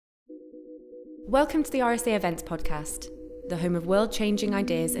Welcome to the RSA Events Podcast, the home of world-changing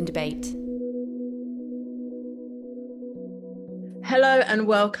ideas and debate. Hello and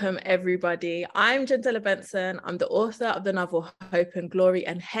welcome, everybody. I'm Gentella Benson. I'm the author of the novel Hope and Glory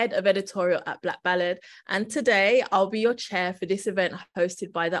and head of editorial at Black Ballad. And today I'll be your chair for this event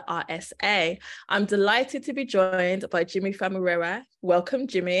hosted by the RSA. I'm delighted to be joined by Jimmy Famurewa. Welcome,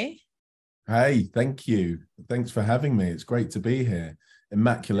 Jimmy. Hey, thank you. Thanks for having me. It's great to be here.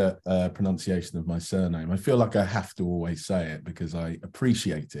 Immaculate pronunciation of my surname. I feel like I have to always say it because I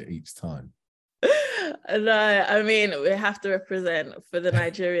appreciate it each time. No, I mean, we have to represent for the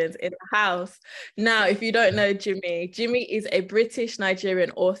Nigerians in the house. Now, if you don't know Jimmy is a British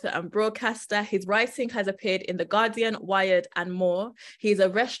Nigerian author and broadcaster. His writing has appeared in The Guardian, Wired, and more. He's a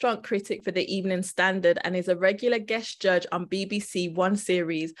restaurant critic for the Evening Standard and is a regular guest judge on BBC One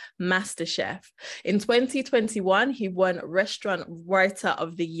series, MasterChef. In 2021, he won Restaurant Writer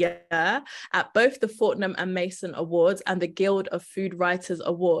of the Year at both the Fortnum and Mason Awards and the Guild of Food Writers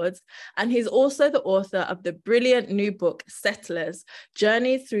Awards. And he's also the author of the brilliant new book, Settlers,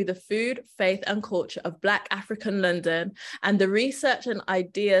 Journeys Through the Food, Faith and Culture of Black African London. And the research and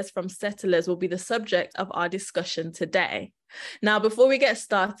ideas from Settlers will be the subject of our discussion today. Now, before we get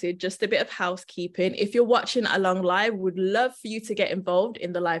started, just a bit of housekeeping. If you're watching along live, we'd love for you to get involved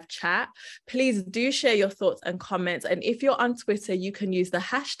in the live chat. Please do share your thoughts and comments. And if you're on Twitter, you can use the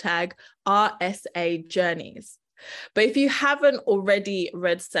hashtag RSA Journeys. But if you haven't already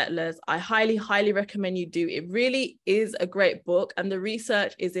read Settlers, I highly recommend you do. It really is a great book and the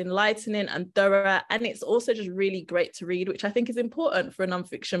research is enlightening and thorough. And it's also just really great to read, which I think is important for a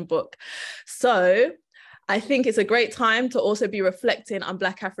nonfiction book. So I think it's a great time to also be reflecting on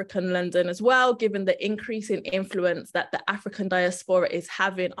Black African London as well, given the increasing influence that the African diaspora is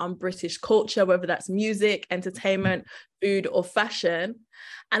having on British culture, whether that's music, entertainment, food, or fashion.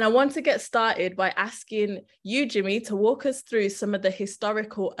 And I want to get started by asking you, Jimmy, to walk us through some of the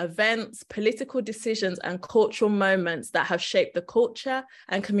historical events, political decisions, and cultural moments that have shaped the culture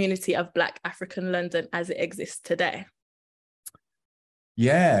and community of Black African London as it exists today.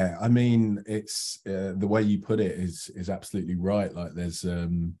 Yeah, I mean, it's the way you put it is absolutely right. Like there's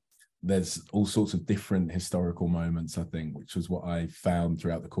all sorts of different historical moments, I think, which was what I found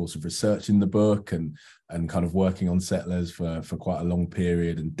throughout the course of researching the book and kind of working on Settlers for quite a long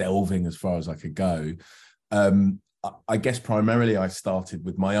period and delving as far as I could go. I guess primarily I started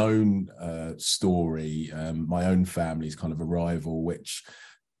with my own story, my own family's kind of arrival, which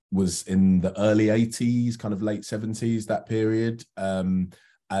was in the early 80s, kind of late 70s, that period. And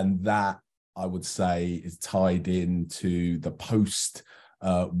that, I would say, is tied into the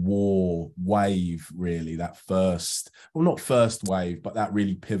post-war wave, really, that not first wave, but that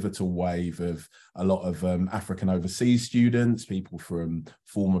really pivotal wave of a lot of African overseas students, people from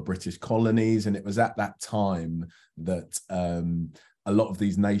former British colonies. And it was at that time that a lot of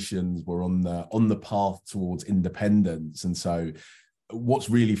these nations were on the path towards independence. And so what's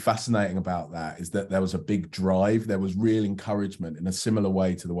really fascinating about that is that there was a big drive. There was real encouragement in a similar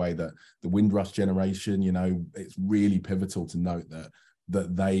way to the way that the Windrush generation, it's really pivotal to note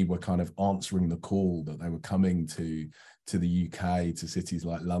that they were kind of answering the call, that they were coming to the UK, to cities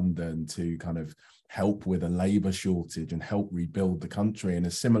like London, to kind of help with a labour shortage and help rebuild the country. In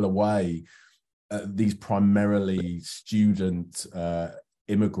a similar way, these primarily student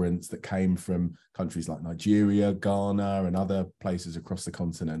immigrants that came from countries like Nigeria, Ghana, and other places across the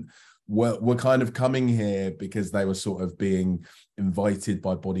continent were kind of coming here because they were sort of being invited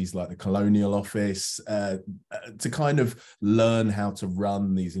by bodies like the Colonial Office to kind of learn how to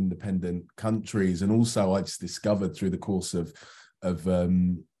run these independent countries. And also I just discovered through the course of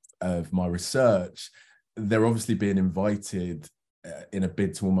my research, they're obviously being invited in a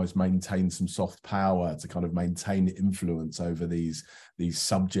bid to almost maintain some soft power, to kind of maintain influence over these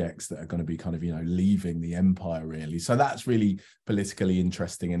subjects that are going to be kind of, leaving the empire, really. So that's really politically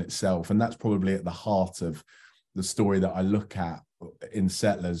interesting in itself. And that's probably at the heart of the story that I look at in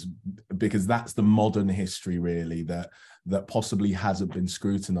Settlers, because that's the modern history, really, that possibly hasn't been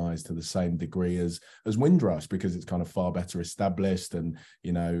scrutinized to the same degree as Windrush, because it's kind of far better established. And,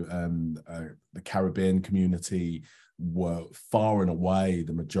 the Caribbean community were far and away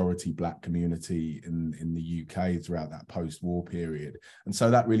the majority Black community in the UK throughout that post-war period. And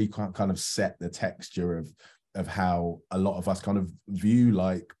so that really kind of set the texture of how a lot of us kind of view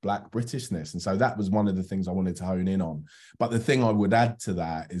like Black Britishness. And so that was one of the things I wanted to hone in on. But the thing I would add to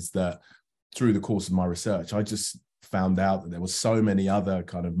that is that through the course of my research, I just found out that there were so many other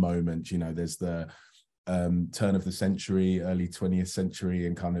kind of moments. There's the turn of the century, early 20th century,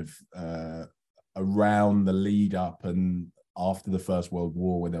 and kind of around the lead up and after the First World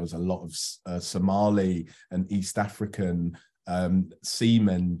War, where there was a lot of Somali and East African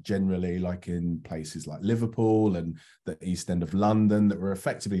seamen, generally, like in places like Liverpool and the East End of London, that were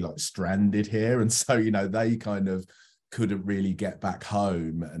effectively like stranded here. And so, you know, they kind of couldn't really get back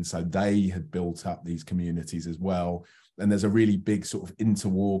home. And so they had built up these communities as well. And there's a really big sort of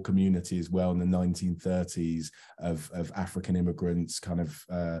interwar community as well in the 1930s of African immigrants, kind of,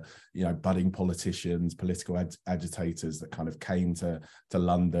 you know, budding politicians, political agitators that kind of came to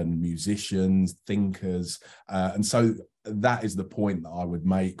London, musicians, thinkers. And so that is the point that I would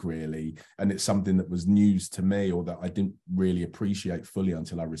make, really. And it's something that was news to me, or that I didn't really appreciate fully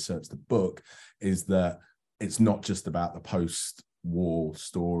until I researched the book, is that it's not just about the post-war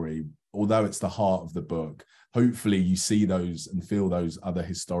story, although it's the heart of the book. Hopefully you see those and feel those other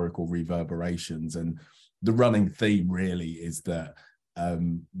historical reverberations. And the running theme really is that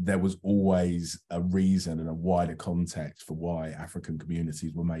there was always a reason and a wider context for why African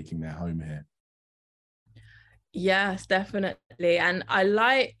communities were making their home here. Yes, definitely. And I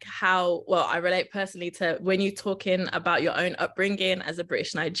like how, well, I relate personally to when you're talking about your own upbringing as a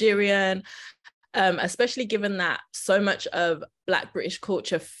British Nigerian, especially given that so much of Black British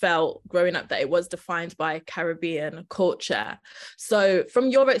culture felt growing up that it was defined by Caribbean culture. So from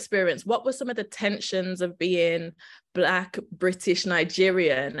your experience, what were some of the tensions of being Black British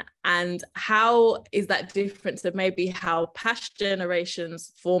Nigerian, and how is that different to maybe how past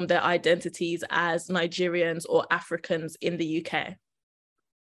generations formed their identities as Nigerians or Africans in the UK?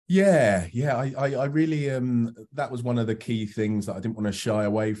 Yeah, I really that was one of the key things that I didn't want to shy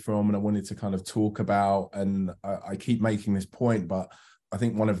away from, and I wanted to kind of talk about. And I keep making this point, but I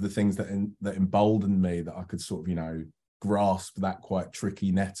think one of the things that emboldened me, that I could sort of, you know, grasp that quite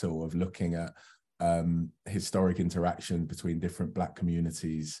tricky nettle of looking at historic interaction between different Black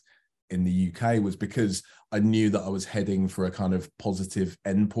communities in the UK, was because I knew that I was heading for a kind of positive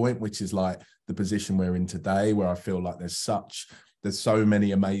endpoint, which is like the position we're in today, where I feel like there's so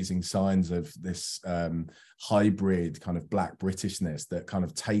many amazing signs of this hybrid kind of Black Britishness that kind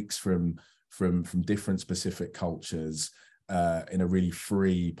of takes from different specific cultures in a really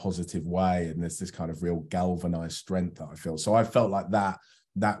free, positive way. And there's this kind of real galvanized strength that I feel. So I felt like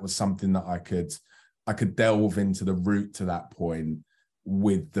that was something that I could delve into the route to that point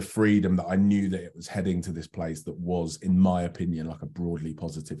with the freedom that I knew that it was heading to this place that was, in my opinion, like a broadly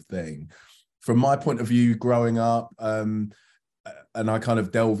positive thing. From my point of view, growing up, and I kind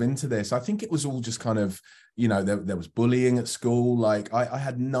of delve into this, I think it was all just kind of, you know, there was bullying at school. Like I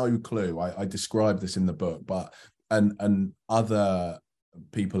had no clue. I described this in the book, but and other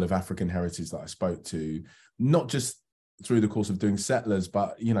people of African heritage that I spoke to, not just through the course of doing Settlers,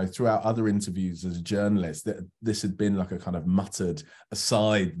 but, you know, throughout other interviews as a journalist, that this had been like a kind of muttered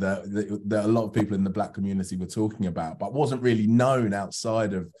aside that a lot of people in the Black community were talking about, but wasn't really known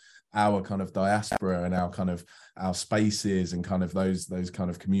outside of our kind of diaspora and our spaces and kind of those kind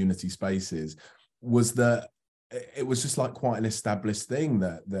of community spaces, was that it was just like quite an established thing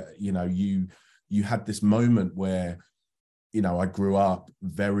that you know, you had this moment where, you know, I grew up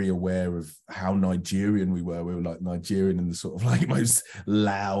very aware of how Nigerian we were. We were like Nigerian in the sort of like most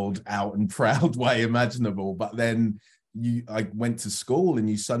loud, out and proud way imaginable. But then I went to school and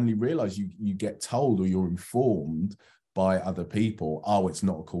you suddenly realize you get told, or you're informed by other people, oh, it's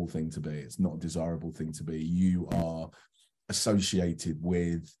not a cool thing to be. It's not a desirable thing to be. You are associated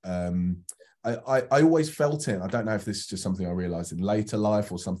with, I always felt it. I don't know if this is just something I realized in later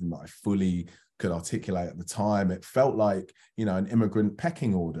life or something that I fully could articulate at the time. It felt like, you know, an immigrant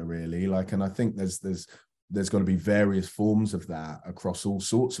pecking order, really. Like, and I think there's going to be various forms of that across all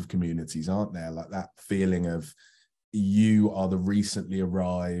sorts of communities, aren't there? Like that feeling of, you are the recently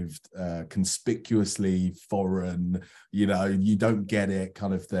arrived, conspicuously foreign, you know, you don't get it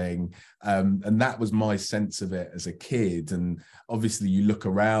kind of thing. And that was my sense of it as a kid. And obviously you look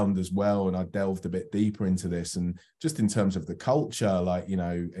around as well, and I delved a bit deeper into this. And just in terms of the culture, like, you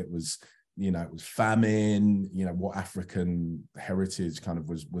know, it was famine, you know, what African heritage kind of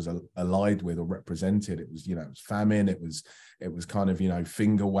was allied with or represented. It was, you know, it was famine. It was kind of, you know,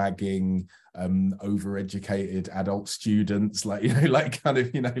 finger wagging, overeducated adult students, like, you know, like kind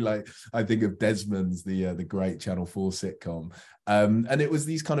of, you know, like I think of Desmond's, the great Channel 4 sitcom. And it was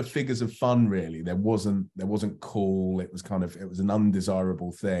these kind of figures of fun, really. There wasn't cool. It was an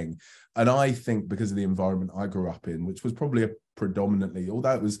undesirable thing. And I think because of the environment I grew up in, which was probably predominantly,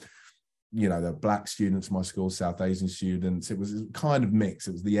 although it was, you know, the Black students in my school, South Asian students, it was kind of mixed.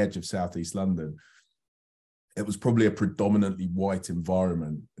 It was the edge of Southeast London. it was probably a predominantly white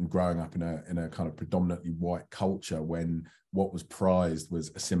environment, and growing up in a kind of predominantly white culture, when what was prized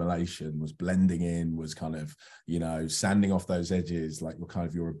was assimilation, was blending in, was kind of, you know, sanding off those edges, like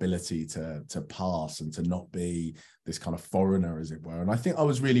your ability to pass and to not be this kind of foreigner, as it were. And I think I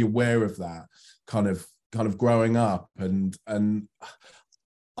was really aware of that kind of growing up, and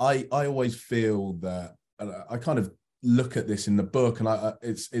I always feel that I kind of look at this in the book, and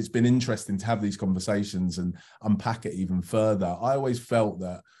it's been interesting to have these conversations and unpack it even further. I always felt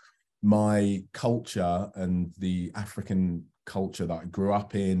that my culture and the African culture that I grew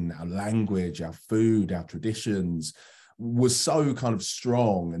up in, our language, our food, our traditions, was so kind of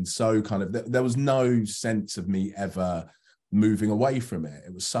strong, and so kind of, there was no sense of me ever moving away from it.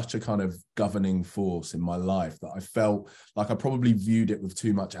 It was such a kind of governing force in my life that I felt like I probably viewed it with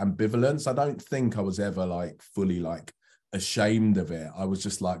too much ambivalence. I don't think I was ever like fully like ashamed of it. I was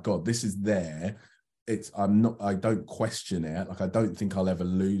just like, God, this is there. I don't question it. Like, I don't think I'll ever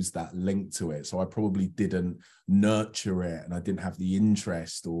lose that link to it. So I probably didn't nurture it, and I didn't have the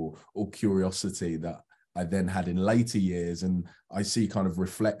interest or curiosity that I then had in later years. And I see kind of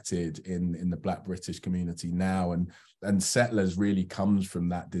reflected in the Black British community now, and Settlers really comes from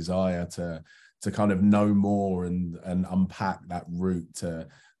that desire to kind of know more and unpack that route to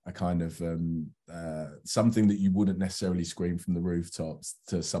a kind of something that you wouldn't necessarily scream from the rooftops,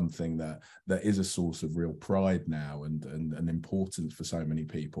 to something that is a source of real pride now and importance for so many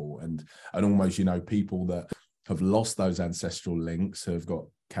people, and almost, you know, people that have lost those ancestral links, have got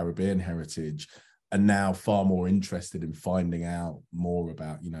Caribbean heritage, are now far more interested in finding out more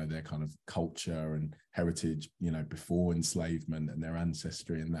about, you know, their kind of culture and heritage, you know, before enslavement, and their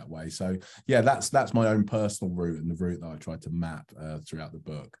ancestry in that way. So yeah, that's my own personal route, and the route that I tried to map throughout the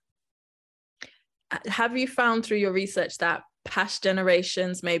book. Have you found through your research that past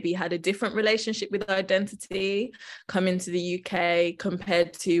generations maybe had a different relationship with identity coming to the UK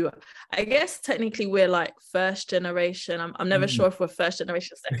compared to, I guess technically we're like first generation. I'm never sure if we're first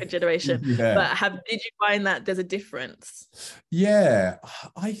generation, second generation, yeah. but did you find that there's a difference? Yeah,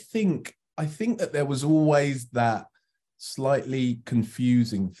 I think that there was always that slightly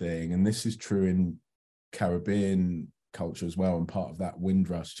confusing thing, and this is true in Caribbean culture as well, and part of that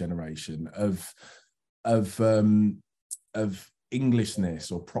Windrush generation of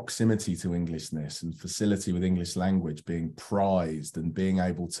Englishness, or proximity to Englishness and facility with English language being prized, and being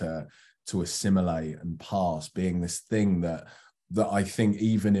able to assimilate and pass being this thing that I think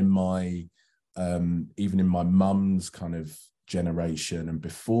even in my mum's kind of generation, and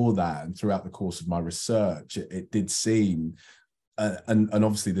before that, and throughout the course of my research, it did seem, and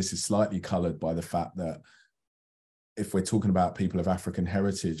obviously this is slightly coloured by the fact that if we're talking about people of African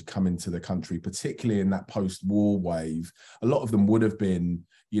heritage coming to the country, particularly in that post-war wave, a lot of them would have been,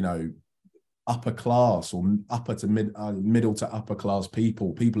 you know, upper class, or upper to middle to upper class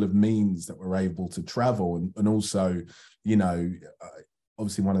people of means that were able to travel, and also, you know,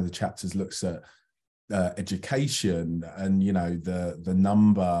 obviously one of the chapters looks at education, and, you know, the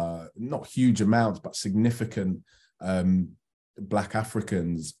number, not huge amounts, but significant Black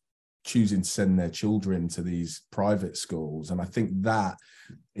Africans choosing to send their children to these private schools. And I think that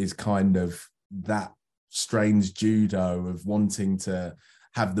is kind of that strange judo of wanting to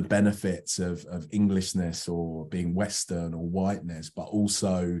have the benefits of Englishness, or being Western or whiteness, but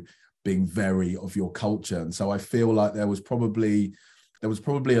also being very of your culture. And so I feel like there was probably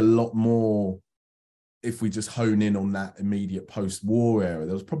a lot more, if we just hone in on that immediate post-war era,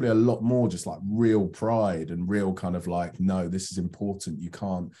 there was probably a lot more just like real pride and real kind of like, no, this is important, you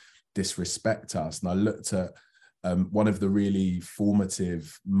can't disrespect us. And I looked at one of the really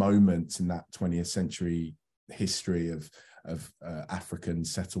formative moments in that 20th century history of African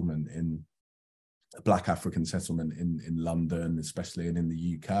settlement, in Black African settlement in London, especially, and in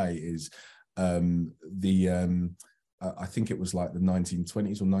the UK, is I think it was like the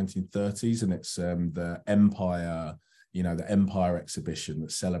 1920s or 1930s, and it's the Empire, you know, the Empire exhibition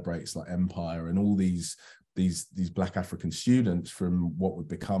that celebrates like Empire, and all these Black African students from what would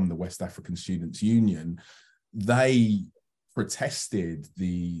become the West African Students' Union, they protested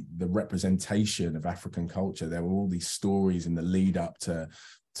the representation of African culture. There were all these stories in the lead up to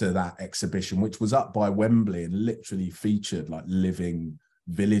that exhibition, which was up by Wembley and literally featured like living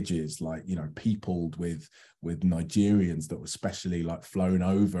villages, like, you know, peopled with Nigerians that were specially like flown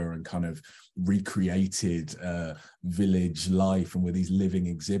over and kind of recreated village life, and with these living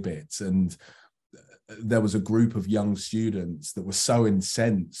exhibits. And there was a group of young students that were so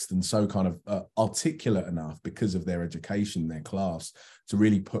incensed and so kind of articulate enough, because of their education, their class, to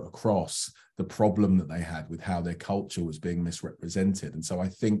really put across the problem that they had with how their culture was being misrepresented. And so I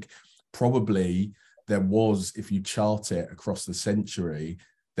think probably there was, if you chart it across the century,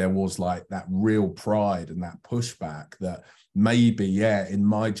 there was like that real pride and that pushback that maybe, yeah, in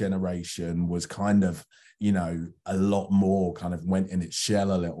my generation was kind of, you know, a lot more kind of went in its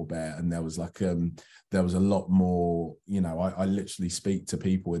shell a little bit. And there was like, there was a lot more, you know, I literally speak to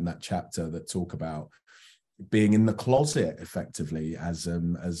people in that chapter that talk about being in the closet effectively as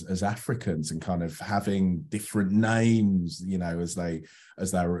Africans, and kind of having different names, you know, as they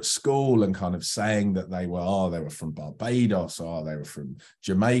were at school, and kind of saying that they were from Barbados, or they were from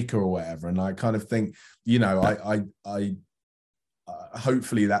Jamaica or whatever. And I kind of think, you know, I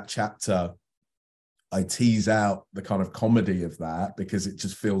hopefully that chapter, I tease out the kind of comedy of that, because it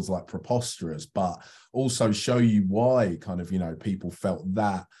just feels like preposterous, but also show you why kind of, you know, people felt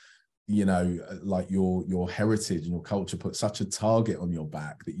that, you know, like your heritage and your culture put such a target on your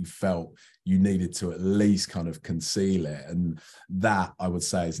back that you felt you needed to at least kind of conceal it. And that, I would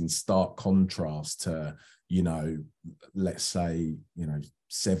say, is in stark contrast to, you know, let's say, you know,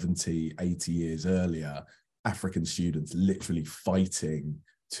 70, 80 years earlier, African students literally fighting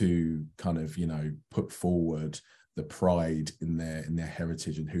to kind of, you know, put forward the pride in their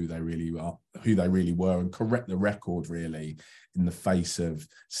heritage and who they really were, and correct the record really in the face of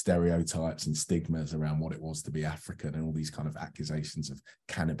stereotypes and stigmas around what it was to be African, and all these kind of accusations of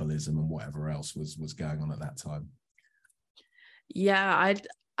cannibalism and whatever else was going on at that time. Yeah,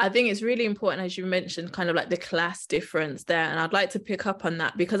 I think it's really important, as you mentioned, kind of like the class difference there. And I'd like to pick up on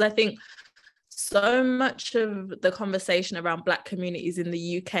that, because I think so much of the conversation around Black communities in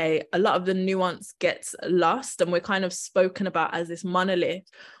the UK, a lot of the nuance gets lost, and we're kind of spoken about as this monolith.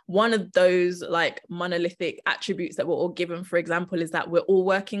 One of those like monolithic attributes that we're all given, for example, is that we're all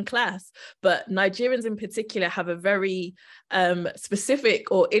working class. But Nigerians in particular have a very specific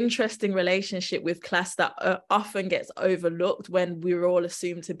or interesting relationship with class that often gets overlooked when we're all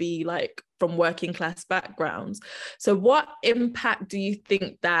assumed to be like from working class backgrounds. So what impact do you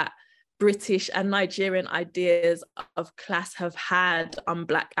think that British and Nigerian ideas of class have had on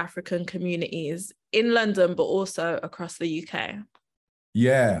Black African communities in London, but also across the UK?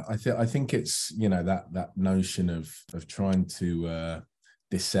 Yeah, I think it's, you know, that notion of trying to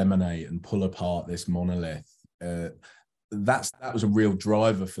disseminate and pull apart this monolith. That was a real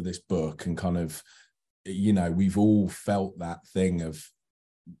driver for this book, and kind of, you know, we've all felt that thing of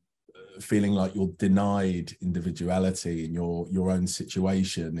feeling like you're denied individuality, and your own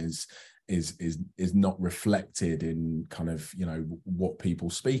situation is not reflected in kind of, you know, what people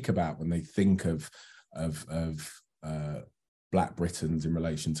speak about when they think of Black Britons in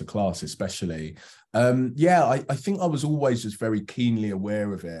relation to class, especially. I think I was always just very keenly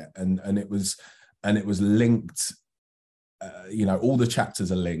aware of it, and it was linked. You know, all the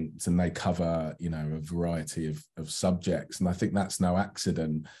chapters are linked, and they cover, you know, a variety of subjects, and I think that's no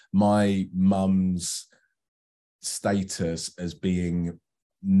accident. My mum's status as being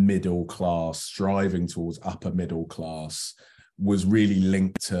middle class, striving towards upper middle class, was really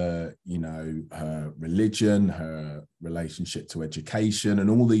linked to, you know, her religion, her relationship to education,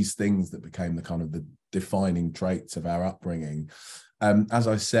 and all these things that became the kind of the defining traits of our upbringing. As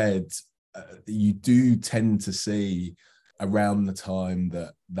I said, you do tend to see around the time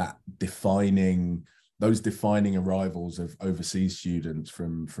that those defining arrivals of overseas students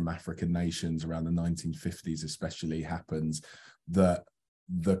from African nations around the 1950s especially happens, that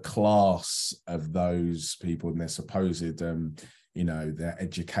the class of those people and their supposed, you know, their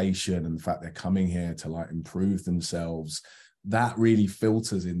education and the fact they're coming here to like improve themselves, that really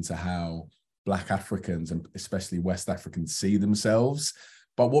filters into how Black Africans and especially West Africans see themselves.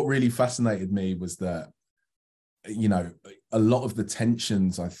 But what really fascinated me was that, you know, a lot of the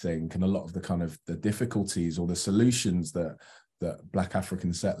tensions, I think, and a lot of the kind of the difficulties or the solutions that Black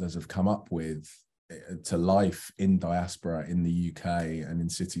African settlers have come up with to life in diaspora in the UK and in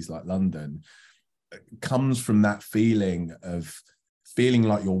cities like London, comes from that feeling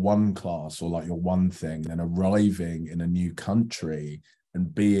like you're one class or like you're one thing, and arriving in a new country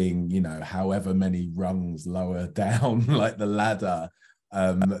and being, you know, however many rungs lower down like the ladder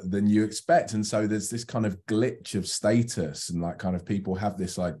than you expect. And so there's this kind of glitch of status, and like kind of people have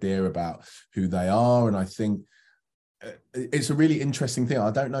this idea about who they are. And I think it's a really interesting thing.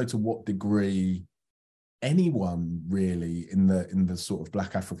 I don't know to what degree anyone really in the sort of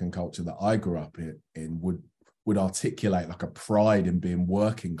Black African culture that I grew up in would articulate like a pride in being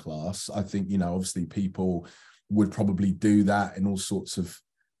working class. I think, you know, obviously people would probably do that in all sorts of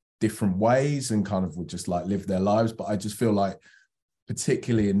different ways and kind of would just like live their lives. But I just feel like,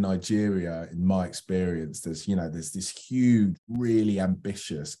 particularly in Nigeria, in my experience, there's this huge, really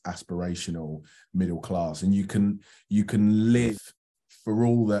ambitious, aspirational middle class, and you can live for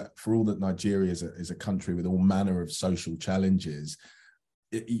all that Nigeria is a country with all manner of social challenges,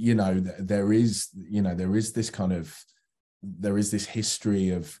 you know, there is this history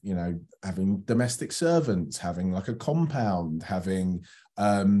of, you know, having domestic servants, having like a compound, having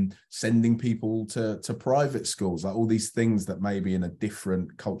sending people to private schools, like all these things that maybe in a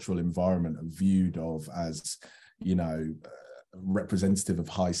different cultural environment are viewed of as, you know, representative of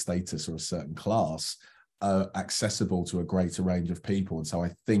high status or a certain class, accessible to a greater range of people. And so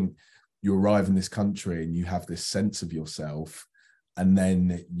I think you arrive in this country and you have this sense of yourself, and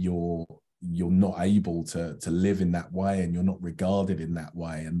then you're not able to live in that way, and you're not regarded in that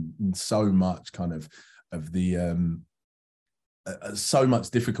way, and so much kind of the so much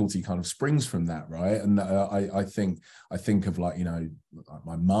difficulty kind of springs from that, right? And I think of, like, you know, like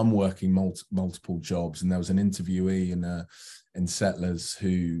my mum working multiple jobs, and there was an interviewee in Settlers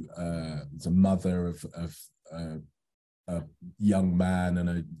who was a mother of a young man and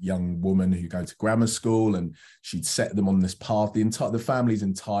a young woman who go to grammar school, and she'd set them on this path. The family's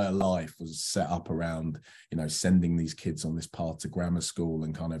entire life was set up around, you know, sending these kids on this path to grammar school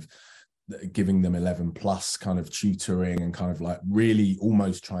and kind of giving them 11 plus kind of tutoring, and kind of like really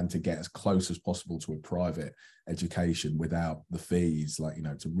almost trying to get as close as possible to a private education without the fees, like, you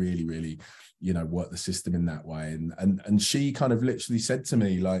know, to really, you know, work the system in that way. And she kind of literally said to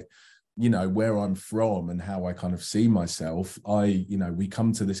me, like, you know, where I'm from and how I kind of see myself, you know, we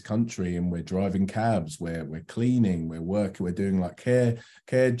come to this country and we're driving cabs, we're cleaning, we're working, we're doing like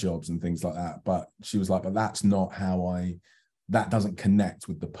care jobs and things like that. But she was like, but that's not how that doesn't connect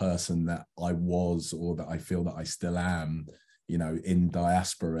with the person that I was, or that I feel that I still am, you know, in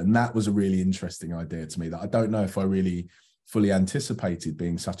diaspora. And that was a really interesting idea to me, that I don't know if I really fully anticipated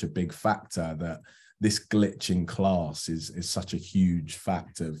being such a big factor, that this glitch in class is such a huge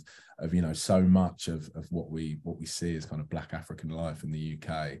fact of, you know, so much of what we see as kind of Black African life in the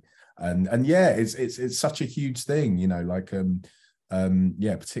UK. And yeah, it's such a huge thing, you know, like,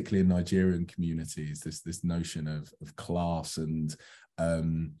 yeah, particularly in Nigerian communities, this notion of class and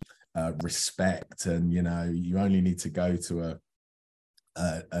respect, and, you know, you only need to go to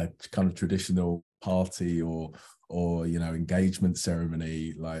a kind of traditional party or you know, engagement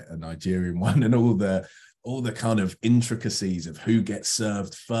ceremony like a Nigerian one, and all the kind of intricacies of who gets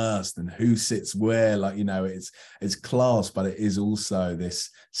served first and who sits where, like, you know, it's class, but it is also this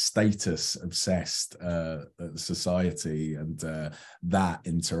status obsessed society, and that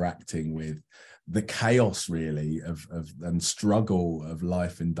interacting with the chaos really of and struggle of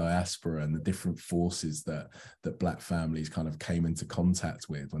life in diaspora, and the different forces that Black families kind of came into contact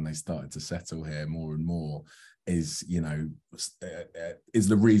with when they started to settle here more and more, is, you know, is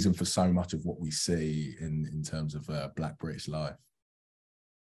the reason for so much of what we see in terms of Black British life.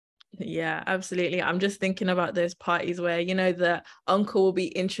 Yeah, absolutely. I'm just thinking about those parties where, you know, the uncle will be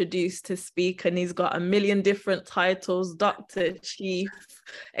introduced to speak and he's got a million different titles, doctor, chief,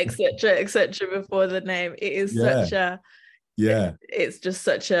 etc., before the name. It is such a, it's just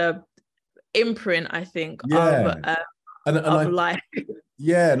such a imprint, I think, of life.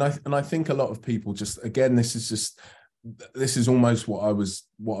 Yeah, and I think a lot of people just, again, this is almost what I was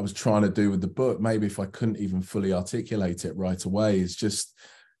trying to do with the book. Maybe if I couldn't even fully articulate it right away, is just,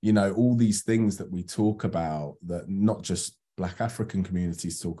 you know, all these things that we talk about, that not just Black African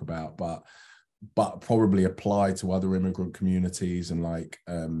communities talk about, but probably apply to other immigrant communities, and like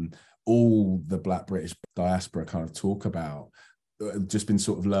all the Black British diaspora kind of talk about, just been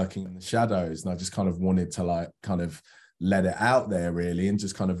sort of lurking in the shadows. And I just kind of wanted to, like, kind of let it out there really, and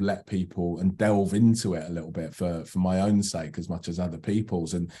just kind of let people and delve into it a little bit for my own sake as much as other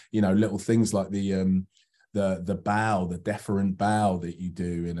people's. And, you know, little things like the bow, the deferent bow that you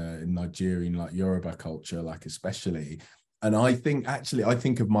do in Nigerian, like Yoruba culture, like especially. And I think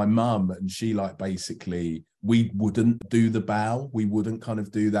of my mum, and she, like, basically, we wouldn't do the bow. We wouldn't kind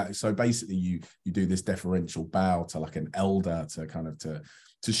of do that. So basically you do this deferential bow to like an elder, to kind of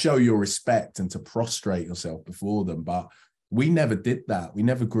to show your respect and to prostrate yourself before them. But we never did that. We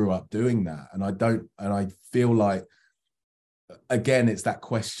never grew up doing that. And I feel like, again, it's that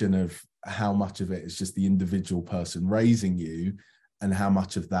question of how much of it is just the individual person raising you, and how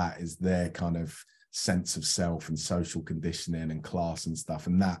much of that is their kind of sense of self and social conditioning and class and stuff.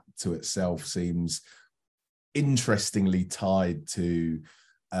 And that to itself seems interestingly tied to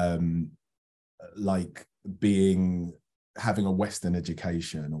like having a Western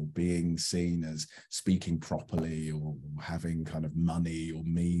education, or being seen as speaking properly, or having kind of money or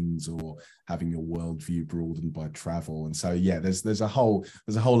means, or having your worldview broadened by travel. And so, yeah, there's a whole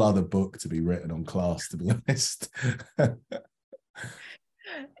other book to be written on class, to be honest.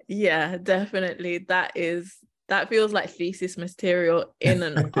 Yeah, definitely. That is that feels like thesis material in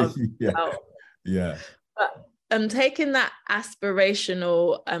and of itself. Yeah. But taking that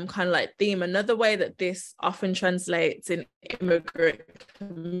aspirational kind of like theme, another way that this often translates in immigrant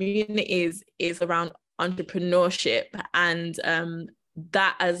communities is around entrepreneurship, and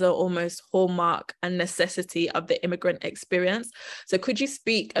that as a almost hallmark and necessity of the immigrant experience. So could you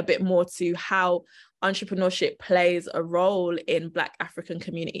speak a bit more to how entrepreneurship plays a role in Black African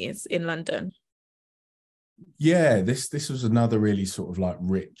communities in London? Yeah, this was another really sort of like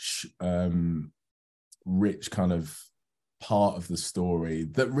rich kind of part of the story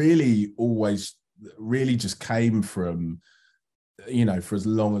that really just came from, you know, for as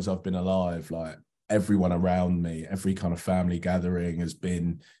long as I've been alive, like everyone around me, every kind of family gathering has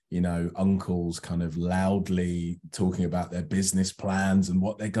been, you know, uncles kind of loudly talking about their business plans and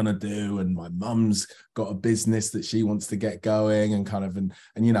what they're going to do. And my mum's got a business that she wants to get going, and kind of, and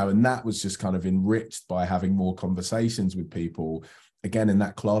you know, and that was just kind of enriched by having more conversations with people. Again, in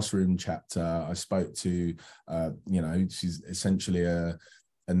that classroom chapter, I spoke to, you know, she's essentially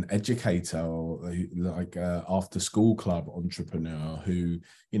an educator, or like after school club entrepreneur who,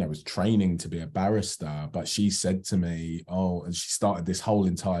 you know, was training to be a barrister. But she said to me, oh, and she started this whole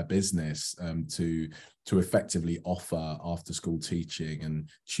entire business to effectively offer after school teaching and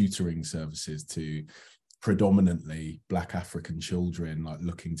tutoring services to predominantly Black African children, like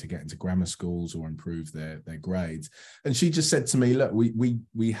looking to get into grammar schools or improve their grades. And she just said to me, look,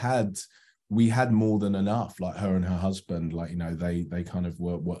 we had more than enough, like her and her husband, like, you know, they kind of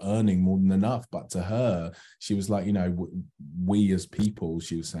were earning more than enough. But to her, she was like, you know, we as people,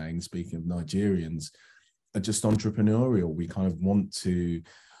 she was saying, speaking of Nigerians, are just entrepreneurial. We kind of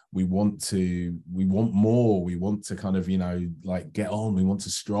we want more. We want to kind of, you know, like get on. We want to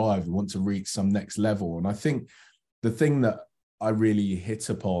strive. We want to reach some next level. And I think the thing that I really hit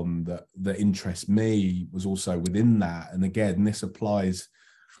upon that interests me was also within that. And again, this applies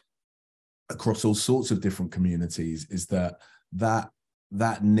across all sorts of different communities, is that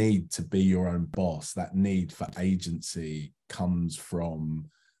need to be your own boss, that need for agency comes from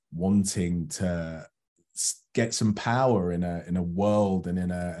wanting to get some power in a world and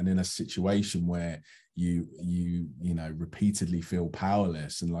in a situation where you know repeatedly feel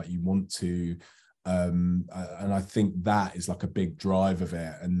powerless, and like you want to and I think that is like a big drive of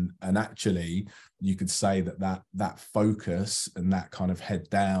it. And actually you could say that focus and that kind of head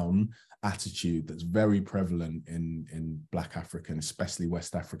down attitude that's very prevalent in Black African, especially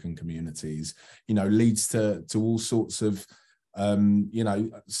West African communities, you know, leads to all sorts of you know,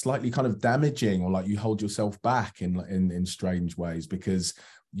 slightly kind of damaging, or like you hold yourself back in strange ways, because,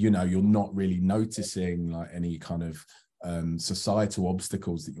 you know, you're not really noticing like any kind of societal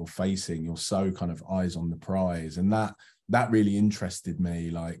obstacles that you're facing. You're so kind of eyes on the prize. And that really interested me,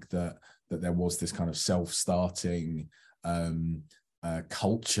 like that there was this kind of self-starting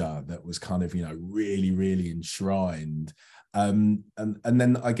culture that was kind of, you know, really, really enshrined. And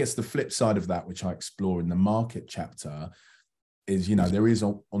then I guess the flip side of that, which I explore in the market chapter, is, you know, there is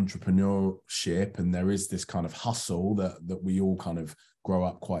entrepreneurship and there is this kind of hustle that we all kind of grow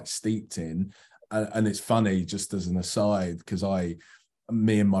up quite steeped in. And it's funny, just as an aside, because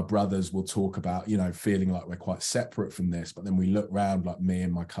me and my brothers will talk about, you know, feeling like we're quite separate from this, but then we look around, like me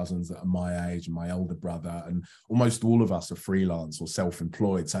and my cousins that are my age and my older brother, and almost all of us are freelance or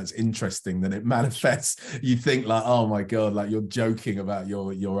self-employed. So it's interesting that it manifests. You think like, oh my God, like you're joking about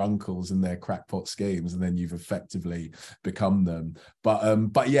your uncles and their crackpot schemes, and then you've effectively become them.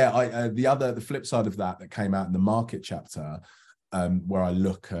 But yeah, the flip side of that came out in the market chapter, where I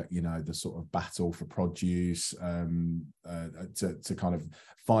look at, you know, the sort of battle for produce, to kind of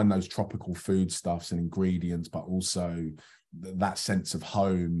find those tropical foodstuffs and ingredients, but also that sense of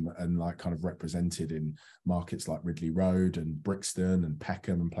home, and like kind of represented in markets like Ridley Road and Brixton and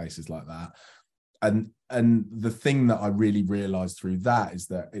Peckham and places like that. And the thing that I really realized through that is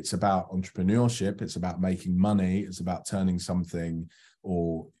that it's about entrepreneurship, it's about making money, it's about turning something,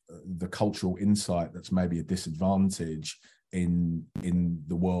 or the cultural insight that's maybe a disadvantage in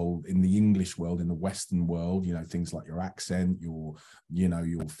the world, in the English world, in the Western world, you know, things like your accent, your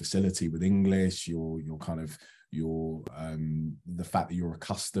facility with English, your kind of the fact that you're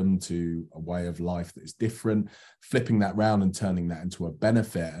accustomed to a way of life that is different, flipping that round and turning that into a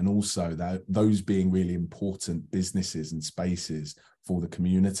benefit, and also that those being really important businesses and spaces for the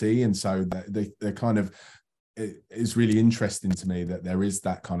community. And so they're kind of, it's really interesting to me that there is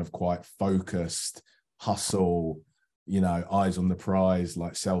that kind of quite focused hustle, eyes on the prize,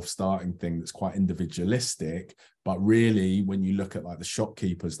 like self-starting thing that's quite individualistic. But really, when you look at like the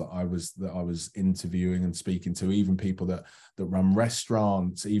shopkeepers that I was interviewing and speaking to, even people that run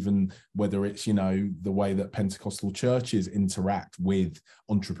restaurants, even whether it's, the way that Pentecostal churches interact with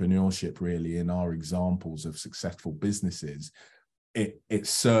entrepreneurship, really, in our examples of successful businesses, it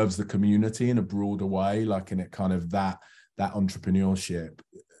serves the community in a broader way, like, and it kind of that entrepreneurship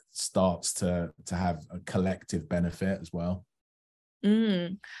starts to have a collective benefit as well.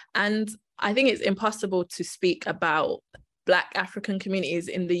 And I think it's impossible to speak about Black African communities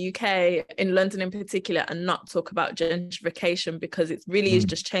in the UK, in London in particular, and not talk about gentrification, because it really is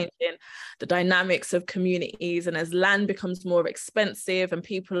just changing the dynamics of communities. And as land becomes more expensive and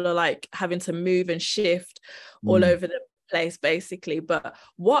people are like having to move and shift all over the place, basically. But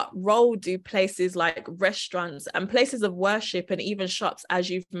what role do places like restaurants and places of worship and even shops, as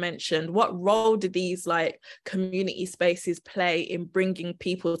you've mentioned, what role do these like community spaces play in bringing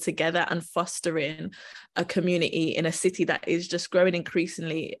people together and fostering a community in a city that is just growing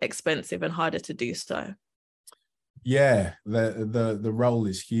increasingly expensive and harder to do so? Yeah, the role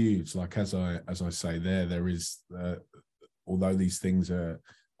is huge. Like, as I say, there is although these things are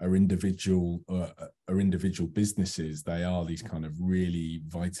individual businesses, they are these kind of really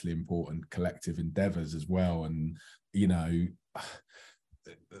vitally important collective endeavors as well. And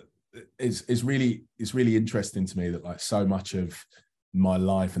it's really interesting to me that like so much of my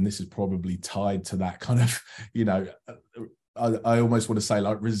life, and this is probably tied to that kind of I almost want to say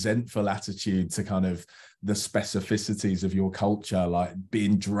like resentful attitude to kind of the specificities of your culture, like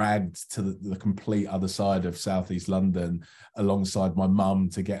being dragged to the complete other side of Southeast London alongside my mum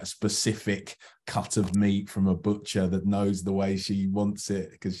to get a specific cut of meat from a butcher that knows the way she wants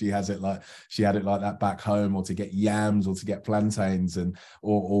it, because she had it like that back home, or to get yams or to get plantains, and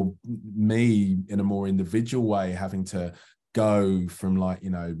or me in a more individual way having to go from like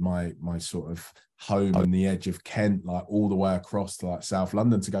my sort of home on the edge of Kent, like all the way across to like South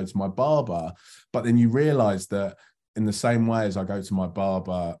London to go to my barber. But then you realize that in the same way as I go to my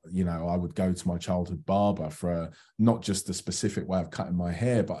barber, I would go to my childhood barber for not just a specific way of cutting my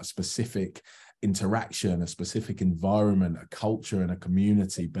hair, but a specific interaction, a specific environment, a culture and a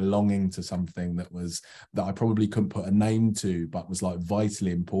community belonging to something that I probably couldn't put a name to, but was like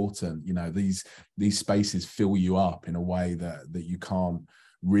vitally important. These spaces fill you up in a way that you can't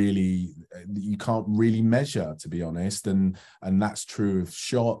really measure, to be honest, and that's true of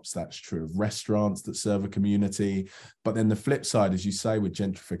shops, that's true of restaurants that serve a community. But then the flip side, as you say, with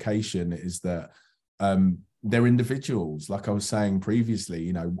gentrification is that they're individuals. Like I was saying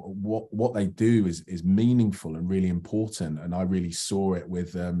previously, what they do is meaningful and really important. And I really saw it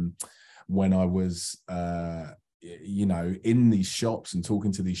with when I was in these shops and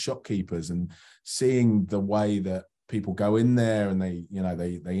talking to these shopkeepers and seeing the way that people go in there and they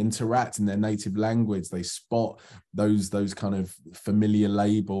interact in their native language. They spot those kind of familiar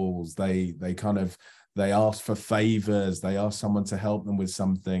labels. They ask for favors. They ask someone to help them with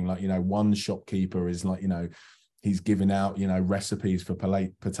something. Like, one shopkeeper is like, he's giving out, recipes for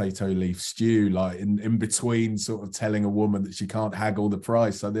potato leaf stew, like in between sort of telling a woman that she can't haggle the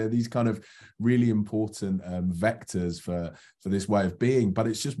price. So they're these kind of really important vectors for this way of being, but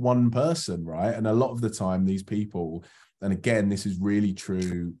it's just one person, right? And a lot of the time these people, and again, this is really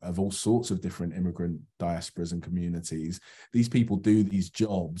true of all sorts of different immigrant diasporas and communities, these people do these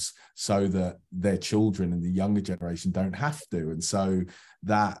jobs so that their children and the younger generation don't have to. And so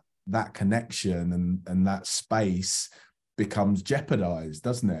that connection and that space becomes jeopardized,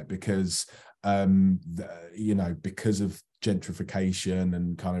 doesn't it? Because because of gentrification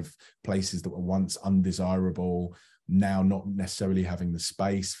and kind of places that were once undesirable now not necessarily having the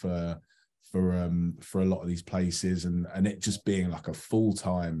space for a lot of these places, and it just being like a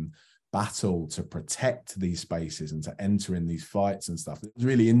full-time battle to protect these spaces and to enter in these fights and stuff. It's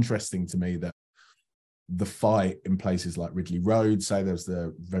really interesting to me that the fight in places like Ridley Road, say there was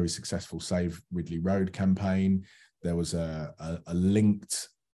the very successful Save Ridley Road campaign. There was a linked,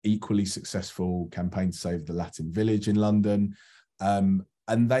 equally successful campaign to save the Latin Village in London. And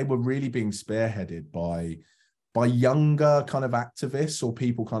they were really being spearheaded by younger kind of activists or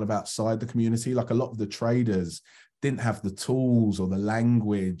people kind of outside the community. Like a lot of the traders didn't have the tools or the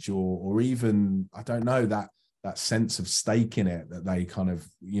language or even, I don't know, that sense of stake in it that they kind of,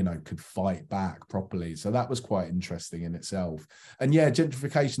 could fight back properly. So that was quite interesting in itself. And yeah,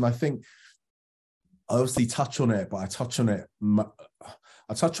 gentrification, I think I obviously touch on it, but I touch on it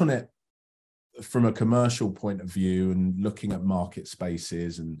from a commercial point of view and looking at market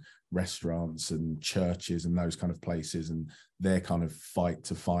spaces and restaurants and churches and those kind of places and their kind of fight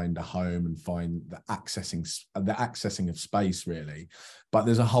to find a home and find the accessing of space, really. But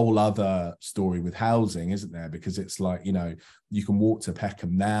there's a whole other story with housing, isn't there? Because it's like, you know, you can walk to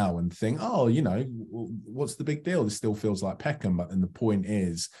Peckham now and think, oh, you know, what's the big deal? This still feels like Peckham. But then the point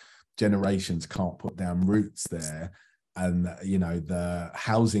is, generations can't put down roots there. And, you know, the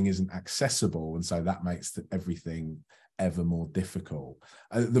housing isn't accessible. And so that makes everything ever more difficult.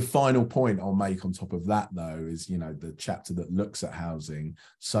 The final point I'll make on top of that, though, is, you know, the chapter that looks at housing,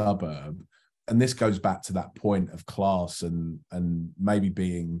 suburb. And this goes back to that point of class and maybe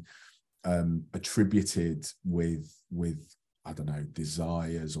being attributed with, I don't know,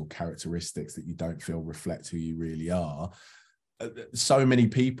 desires or characteristics that you don't feel reflect who you really are. So many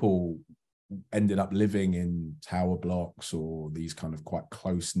people ended up living in tower blocks or these kind of quite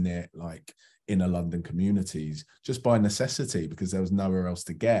close-knit, like inner London communities, just by necessity, because there was nowhere else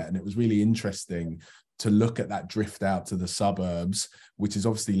to get. And it was really interesting to look at that drift out to the suburbs, which is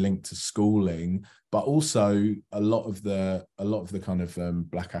obviously linked to schooling, but also a lot of the kind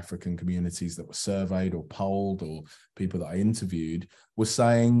of Black African communities that were surveyed or polled, or people that I interviewed, were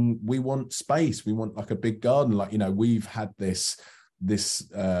saying, we want space, we want like a big garden. Like, you know, we've had this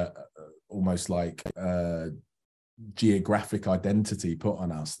almost like geographic identity put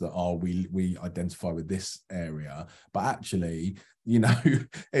on us that, oh, we identify with this area. But actually, you know,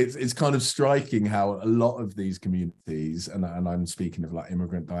 it's kind of striking how a lot of these communities, and I'm speaking of like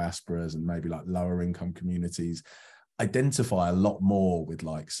immigrant diasporas and maybe like lower income communities, identify a lot more with,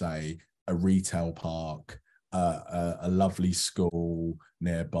 like, say, a retail park, a lovely school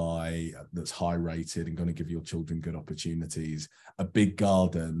nearby that's high rated and going to give your children good opportunities, a big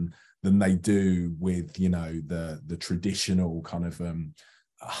garden, than they do with, you know, the traditional kind of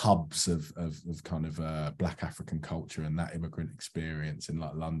hubs of kind of Black African culture and that immigrant experience in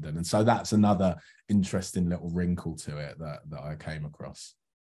like London. And so that's another interesting little wrinkle to it that I came across.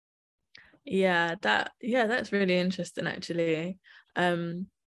 That's really interesting, actually. No,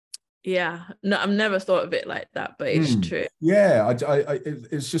 I've never thought of it like that, but it's true.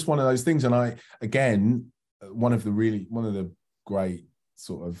 It's just one of those things. And again, one of the great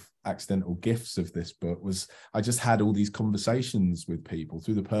sort of accidental gifts of this book was I just had all these conversations with people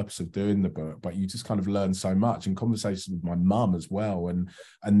through the purpose of doing the book, but you just kind of learn so much, and conversations with my mum as well.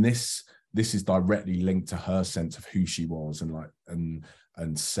 And this is directly linked to her sense of who she was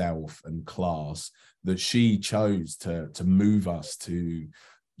and self and class, that she chose to move us to,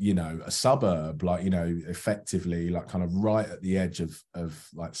 you know, a suburb, like, you know, effectively like kind of right at the edge of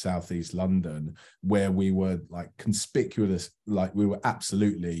like southeast London, where we were like conspicuous, like we were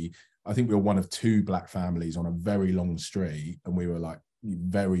absolutely, I think we were one of two Black families on a very long street, and we were like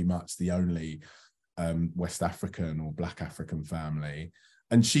very much the only West African or Black African family.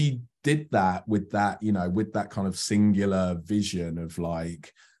 And she did that with that, you know, with that kind of singular vision of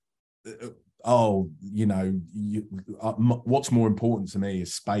like, oh, you know, what's more important to me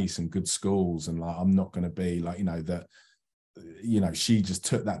is space and good schools, and like I'm not going to be like, you know, that, you know, she just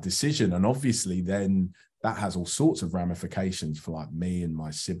took that decision. And obviously then that has all sorts of ramifications for like me and my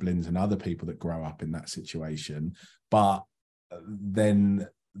siblings and other people that grow up in that situation. But then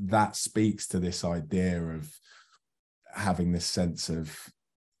that speaks to this idea of having this sense of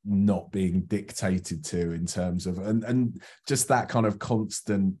not being dictated to in terms of, and just that kind of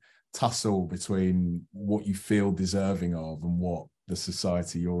constant tussle between what you feel deserving of and what the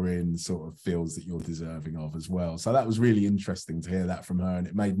society you're in sort of feels that you're deserving of as well. So that was really interesting to hear that from her, and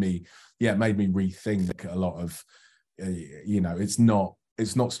it made me rethink a lot of, you know, it's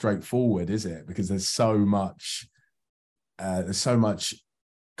not straightforward, is it? Because there's so much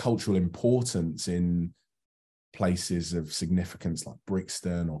cultural importance in places of significance like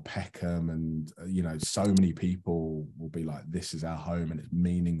Brixton or Peckham, and you know, so many people will be like, this is our home, and it's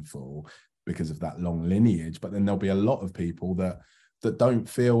meaningful because of that long lineage. But then there'll be a lot of people that don't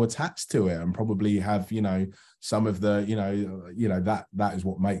feel attached to it, and probably have, you know, some of the, you know that is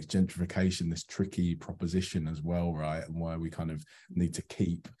what makes gentrification this tricky proposition as well, right? And why we kind of need to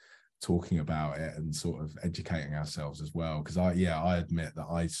keep talking about it and sort of educating ourselves as well, because I admit that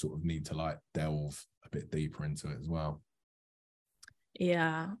I sort of need to like delve a bit deeper into it as well.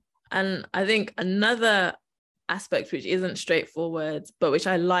 And I think another aspect which isn't straightforward, but which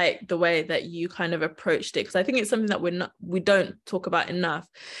I like the way that you kind of approached it, because I think it's something that we don't talk about enough,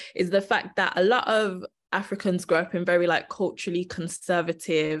 is the fact that a lot of Africans grow up in very like culturally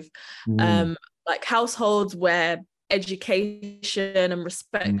conservative like households where education and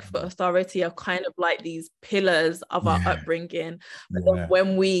respect for authority are kind of like these pillars of our upbringing. But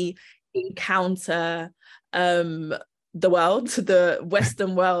when we encounter the world, the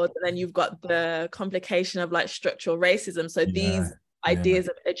Western world, and then you've got the complication of like structural racism. So these ideas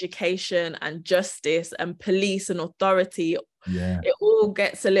of education and justice and police and authority, it all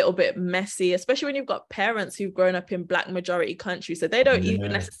gets a little bit messy, especially when you've got parents who've grown up in Black majority countries, so they don't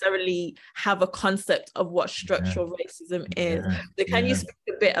even necessarily have a concept of what structural racism is. So can you speak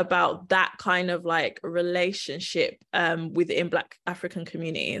a bit about that kind of like relationship within Black African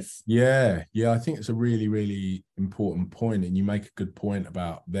communities? I think it's a really, really important point, and you make a good point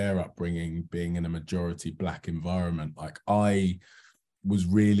about their upbringing being in a majority Black environment. Like, I was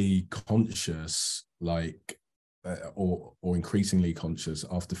really conscious, like or increasingly conscious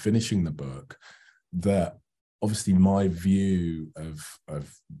after finishing the book, that obviously my view of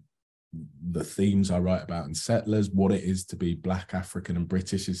the themes I write about in Settlers, what it is to be Black, African and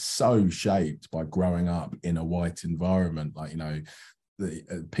British, is so shaped by growing up in a white environment. Like, you know,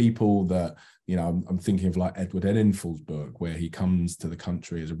 the people that, you know, I'm thinking of like Edward Enninful's book, where he comes to the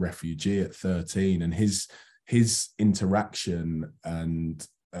country as a refugee at 13, and his interaction and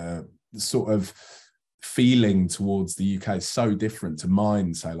sort of feeling towards the UK is so different to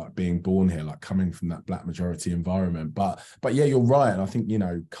mine, say, like being born here, like coming from that Black majority environment. But yeah, you're right. And I think, you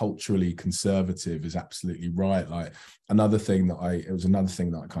know, culturally conservative is absolutely right. Like, another thing that I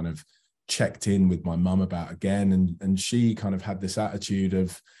kind of checked in with my mum about again, and she kind of had this attitude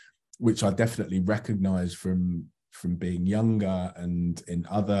of, which I definitely recognize from being younger and in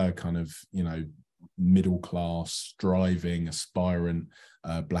other kind of, you know, middle class, striving, aspirant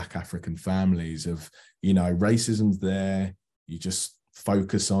Black African families, of, you know, racism's there, you just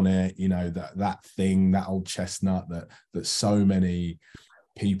focus on it, you know, that thing, that old chestnut that so many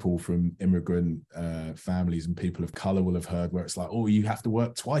people from immigrant families and people of color will have heard, where it's like, oh, you have to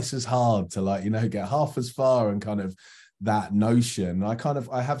work twice as hard to, like, you know, get half as far, and kind of that notion.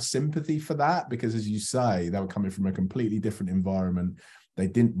 I have sympathy for that, because, as you say, they were coming from a completely different environment. They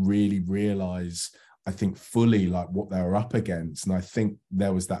didn't really realize, I think, fully like what they were up against. And I think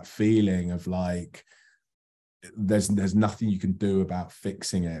there was that feeling of like, there's nothing you can do about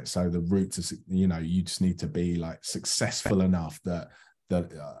fixing it. So the route to, you know, you just need to be like successful enough that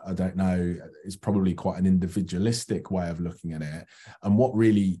I don't know, is probably quite an individualistic way of looking at it. And what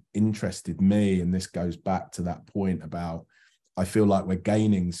really interested me, and this goes back to that point about, I feel like we're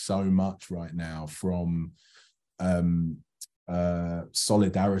gaining so much right now from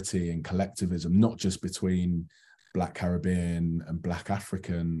solidarity and collectivism, not just between Black Caribbean and Black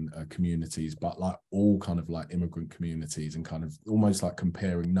African communities, but like all kind of like immigrant communities, and kind of almost like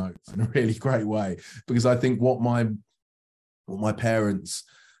comparing notes in a really great way. Because I think what my parents'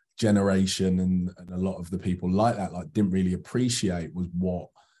 generation and a lot of the people like that, like, didn't really appreciate was what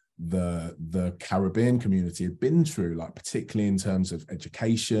the Caribbean community had been through, like particularly in terms of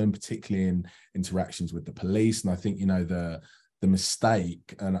education, particularly in interactions with the police. And I think, you know, the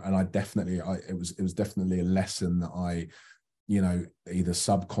mistake, and I definitely, it was definitely a lesson that I, you know, either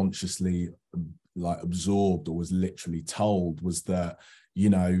subconsciously like absorbed or was literally told, was that, you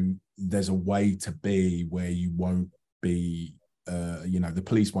know, there's a way to be where you won't be, you know, the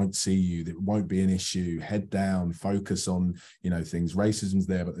police won't see you, there won't be an issue, head down, focus on, you know, things, racism's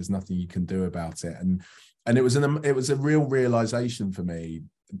there, but there's nothing you can do about it. And it was a real realization for me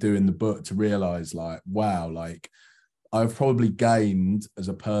doing the book, to realize like, wow, like I've probably gained as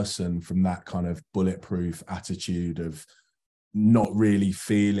a person from that kind of bulletproof attitude of not really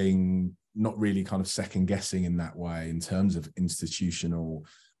kind of second guessing in that way in terms of institutional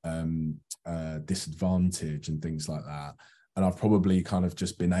disadvantage and things like that. And I've probably kind of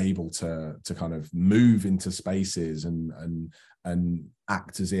just been able to kind of move into spaces and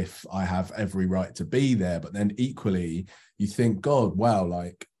act as if I have every right to be there. But then equally, you think, God, wow,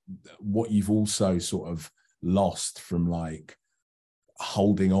 like what you've also sort of lost from like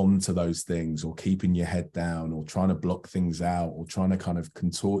holding on to those things, or keeping your head down, or trying to block things out, or trying to kind of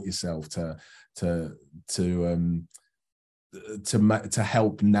contort yourself to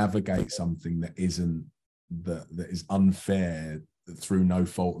help navigate something that is unfair through no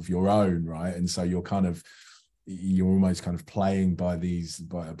fault of your own, right? And so you're almost kind of playing by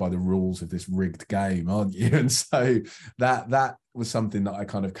the rules of this rigged game, aren't you? And so that was something that I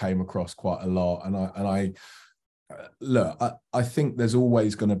kind of came across quite a lot. And I look, I think there's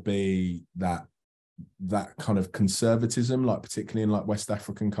always going to be that kind of conservatism, like particularly in like West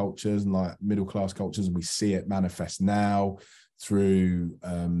African cultures and like middle class cultures, and we see it manifest now through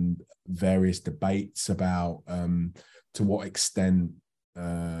various debates about to what extent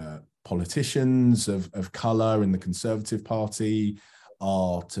politicians of color in the Conservative Party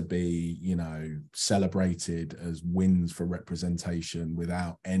are to be, you know, celebrated as wins for representation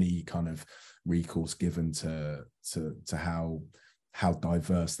without any kind of recourse given to how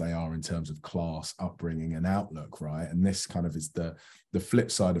diverse they are in terms of class, upbringing, and outlook, right? And this kind of is the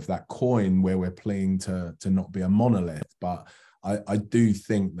flip side of that coin, where we're playing to not be a monolith. But I do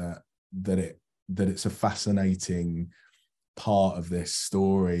think that it's a fascinating part of this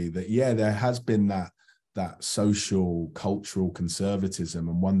story, that there has been that social cultural conservatism.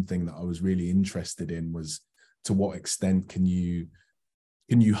 And one thing that I was really interested in was, to what extent can you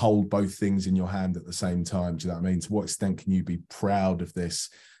hold both things in your hand at the same time? Do you know what I mean? To what extent can you be proud of this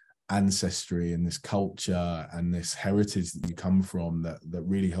ancestry and this culture and this heritage that you come from, that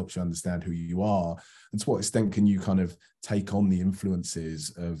really helps you understand who you are? And to what extent can you kind of take on the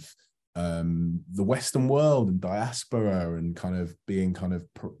influences of the Western world and diaspora, and kind of being kind of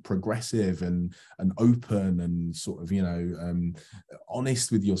progressive and open and sort of, you know,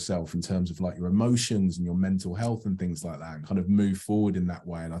 honest with yourself in terms of like your emotions and your mental health and things like that, and kind of move forward in that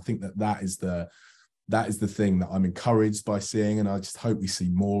way. And I think that is the thing that I'm encouraged by seeing, and I just hope we see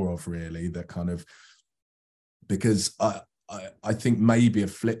more of, really, that kind of, because I think maybe a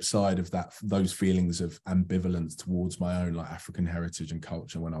flip side of those feelings of ambivalence towards my own like African heritage and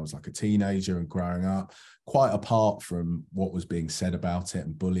culture when I was like a teenager and growing up, quite apart from what was being said about it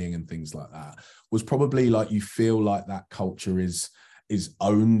and bullying and things like that, was probably like, you feel like that culture is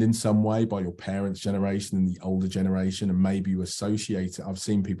owned in some way by your parents' generation and the older generation, and maybe you associate it. I've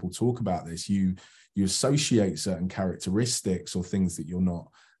seen people talk about this. You associate certain characteristics or things that you're not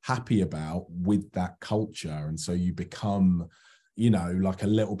happy about with that culture, and so you become, you know, like a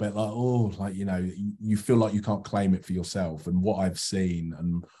little bit like, oh, like, you know, you feel like you can't claim it for yourself. And what I've seen,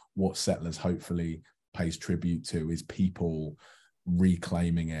 and what Settlers hopefully pays tribute to, is people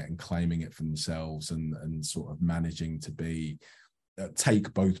reclaiming it and claiming it for themselves, and sort of managing to be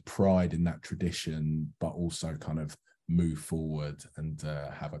take both pride in that tradition, but also kind of move forward and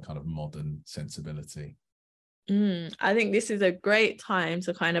have a kind of modern sensibility. I think this is a great time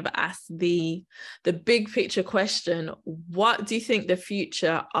to kind of ask the big picture question. What do you think the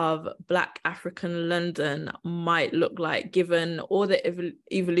future of Black African London might look like, given all the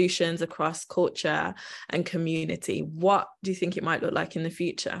evolutions across culture and community? What do you think it might look like in the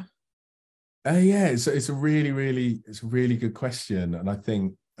future? It's a really good question. And I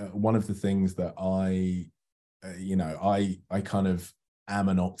think one of the things that I kind of am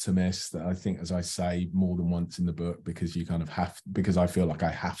an optimist. I think, as I say more than once in the book, because you kind of because I feel like I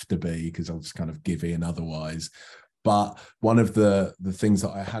have to be, because I'll just kind of give in otherwise. But one of the things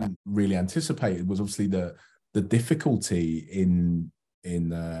that I hadn't really anticipated was obviously the difficulty in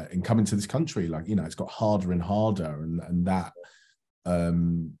coming to this country. Like, you know, it's got harder and harder, and that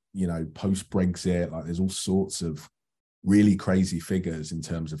you know, post Brexit, like there's all sorts of really crazy figures in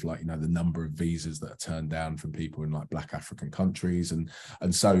terms of, like, you know, the number of visas that are turned down from people in like Black African countries, and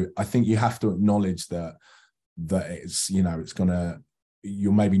so I think you have to acknowledge that it's, you know,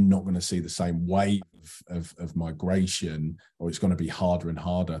 you're maybe not going to see the same wave of migration, or it's going to be harder and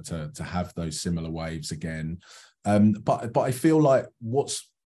harder to have those similar waves again. But I feel like what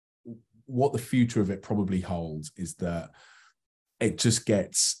the future of it probably holds is that it just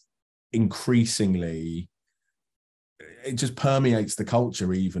gets increasingly, it just permeates the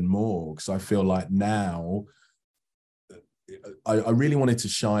culture even more. Because I feel like now I really wanted to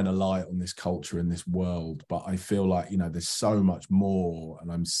shine a light on this culture in this world, but I feel like, you know, there's so much more,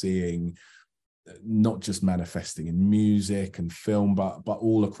 and I'm seeing not just manifesting in music and film, but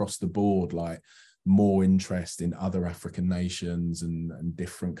all across the board, like more interest in other African nations and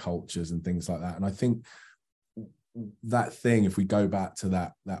different cultures and things like that. And I think that thing, if we go back to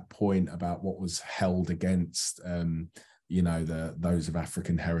that point about what was held against you know, those of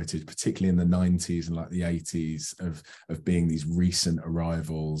African heritage, particularly in the 90s and like the 80s, of being these recent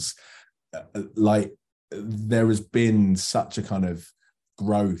arrivals, like there has been such a kind of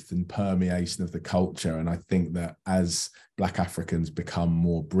growth and permeation of the culture. And I think that as Black Africans become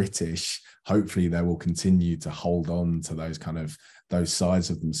more British, hopefully they will continue to hold on to those sides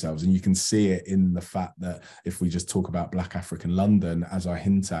of themselves. And you can see it in the fact that if we just talk about Black African London, as I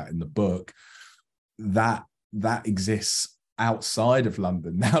hint at in the book, that exists outside of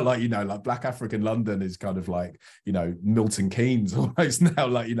London now. Like, you know, like Black African London is kind of like, you know, Milton Keynes almost now.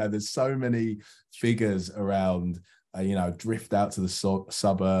 Like, you know, there's so many figures around, you know, drift out to the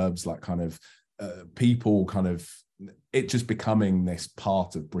suburbs, like kind of people kind of, it just becoming this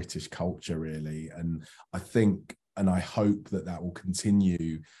part of British culture, really. And I think, and I hope that will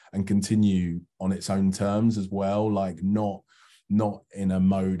continue on its own terms as well, like not not in a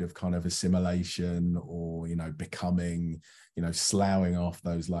mode of kind of assimilation or, you know, becoming, you know, sloughing off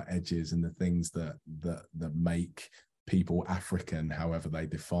those like edges and the things that make people African, however they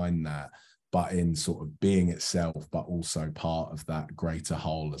define that, but in sort of being itself, but also part of that greater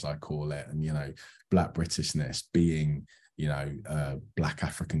whole, as I call it. And, you know, Black Britishness being, you know, Black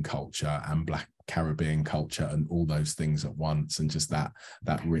African culture and Black Caribbean culture and all those things at once, and just that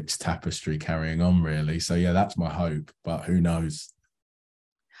rich tapestry carrying on, really. So yeah, that's my hope, but who knows?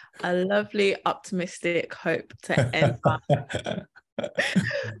 A lovely optimistic hope to end on.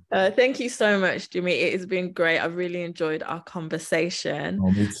 Thank you so much, Jimmy. It has been great. I really enjoyed our conversation.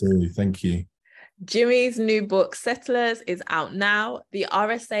 Oh, me too. Thank you. Jimmy's new book, Settlers, is out now. The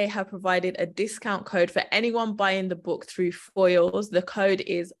RSA have provided a discount code for anyone buying the book through Foyles. The code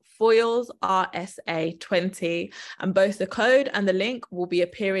is Foyles RSA 20, and both the code and the link will be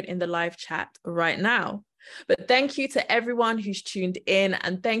appearing in the live chat right now. But thank you to everyone who's tuned in,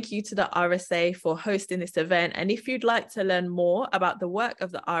 and thank you to the RSA for hosting this event. And if you'd like to learn more about the work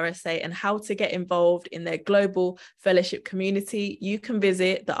of the RSA and how to get involved in their global fellowship community, you can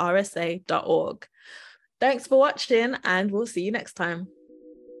visit thersa.org. Thanks for watching, and we'll see you next time.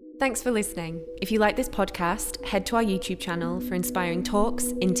 Thanks for listening. If you like this podcast, head to our YouTube channel for inspiring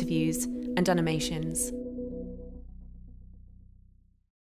talks, interviews, and animations.